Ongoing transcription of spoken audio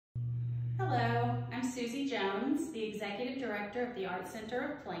Hello, I'm Susie Jones, the Executive Director of the Art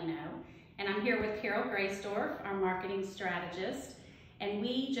Center of Plano, and I'm here with Carol Graysdorf, our marketing strategist, and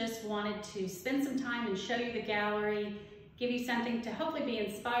we just wanted to spend some time and show you the gallery, give you something to hopefully be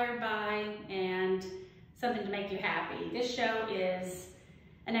inspired by and something to make you happy. This show is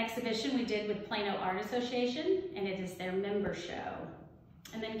an exhibition we did with Plano Arts Association, and it is their member show.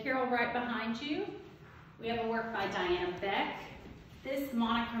 And then Carol, right behind you, we have a work by Diana Beck. This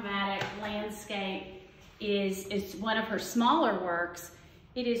monochromatic landscape is one of her smaller works.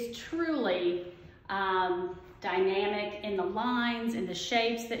 It is truly dynamic in the lines and the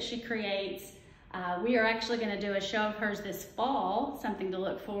shapes that she creates. We are actually going to do a show of hers this fall, something to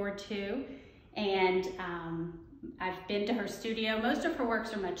look forward to. And I've been to her studio. Most of her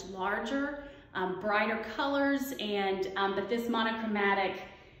works are much larger, brighter colors, and but this monochromatic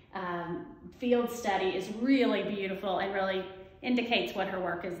field study is really beautiful and really indicates what her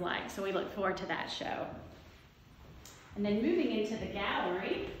work is like. So we look forward to that show. And then moving into the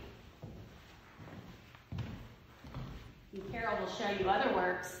gallery, and Carol will show you other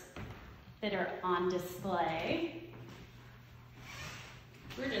works that are on display.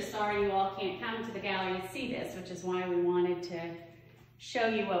 We're just sorry you all can't come to the gallery and see this, which is why we wanted to show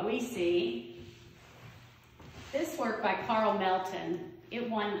you what we see. This work by Carl Melton, it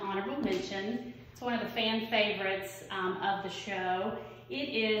won honorable mention. It's one of the fan favorites of the show. It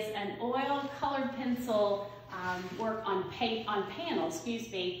is an oil colored pencil work on panel,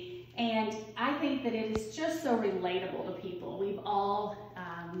 and I think that it is just so relatable to people. We've all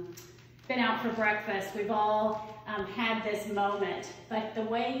been out for breakfast. We've all had this moment, but the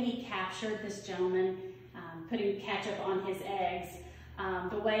way he captured this gentleman putting ketchup on his eggs,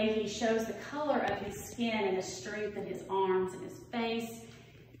 the way he shows the color of his skin and the strength in his arms and his face,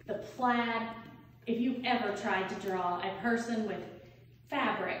 the plaid. If you've ever tried to draw a person with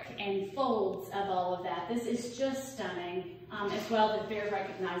fabric and folds of all of that, this is just stunning. As well, the very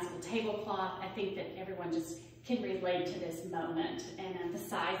recognizable tablecloth. I think that everyone just can relate to this moment, and the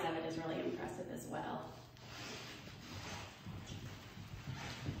size of it is really impressive as well.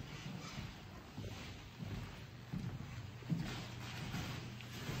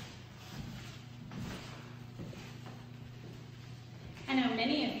 I know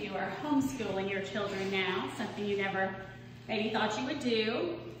many of you are homeschooling your children now, something you never maybe thought you would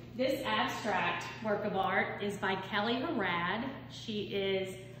do. This abstract work of art is by Kelly hearT. She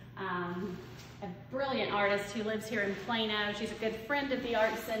is a brilliant artist who lives here in Plano. She's a good friend of the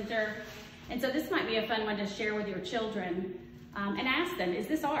Art Center. And so this might be a fun one to share with your children and ask them, is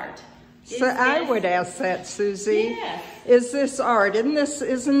this art? I would ask that, Susie. Yes. Is this art?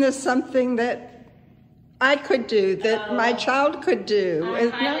 Isn't this something that I could do, that my child could do? I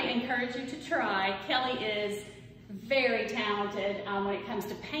highly encourage you to try. Kelly is very talented when it comes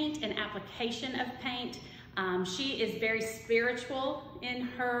to paint and application of paint. She is very spiritual in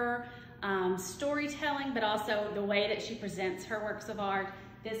her storytelling, but also the way that she presents her works of art.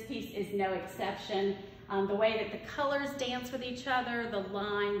 This piece is no exception. The way that the colors dance with each other, the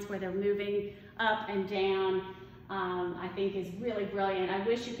lines where they're moving up and down, I think is really brilliant. I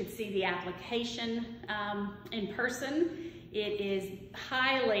wish you could see the application in person. It is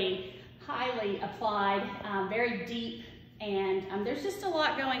highly applied, very deep, and there's just a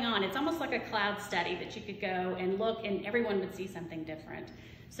lot going on. It's almost like a cloud study that you could go and look and everyone would see something different.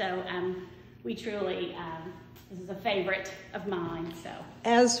 So we truly, this is a favorite of mine. So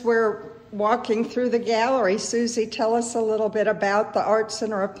as we're walking through the gallery, Susie, tell us a little bit about the Art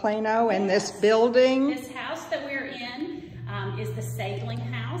Center of Plano and this building. This house that we're in is the Sadling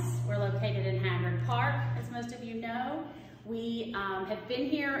House. We're located in Haggard Park, as most of you know. We have been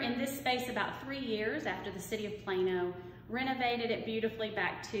here in this space about 3 years after the city of Plano renovated it beautifully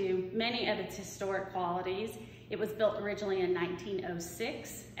back to many of its historic qualities. It was built originally in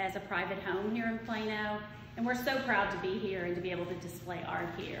 1906 as a private home here in Plano, and we're so proud to be here and to be able to display art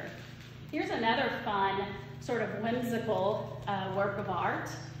here. Here's another fun, sort of whimsical work of art,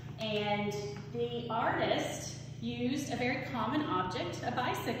 and the artist used a very common object, a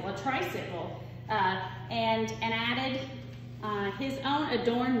bicycle, a tricycle, and added his own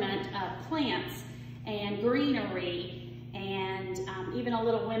adornment of plants and greenery, and even a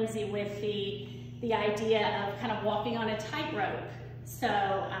little whimsy with the idea of kind of walking on a tightrope.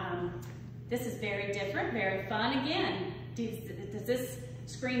 So this is very different, very fun. Again, does this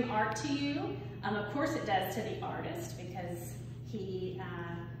scream art to you? Of course it does to the artist, because he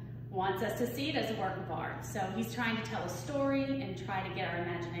wants us to see it as a work of art. So he's trying to tell a story and try to get our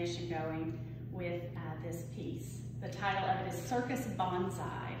imagination going with this piece. The title of it is Circus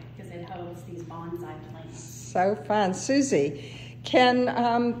Bonsai, because it holds these bonsai plants. So fun. Susie, Can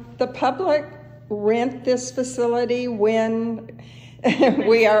the public rent this facility when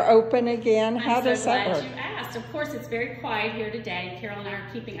we are open again? How does that work? I'm so glad you asked. Of course, it's very quiet here today. Carol and I are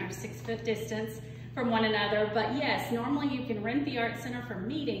keeping our 6-foot distance from one another, but yes, normally you can rent the Art Center for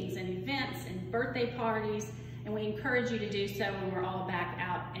meetings and events and birthday parties, and we encourage you to do so when we're all back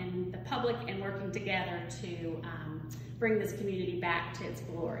out in the public and working together to bring this community back to its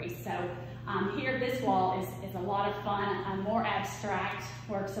glory. So here, this wall is a lot of fun, more abstract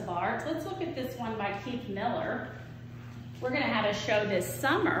works of art. Let's look at this one by Keith Miller. We're gonna have a show this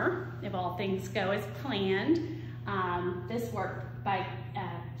summer, if all things go as planned. This work by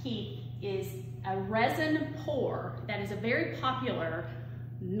Keith is a resin pour that is a very popular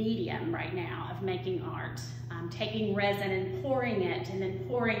medium right now of making art. Taking resin and pouring it, and then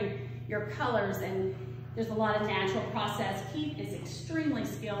pouring your colors, and there's a lot of natural process. Keith is extremely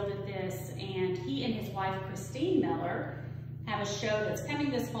skilled at this, and he and his wife, Christine Miller, have a show that's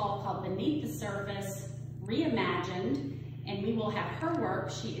coming this fall called Beneath the Surface, Reimagined, and we will have her work.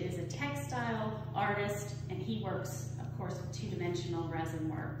 She is a textile artist, and he works, of course, with two-dimensional resin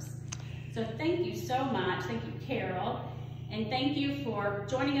works. So thank you so much. Thank you, Carol. And thank you for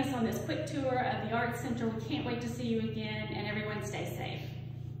joining us on this quick tour of the Art Center. We can't wait to see you again, and everyone stay safe.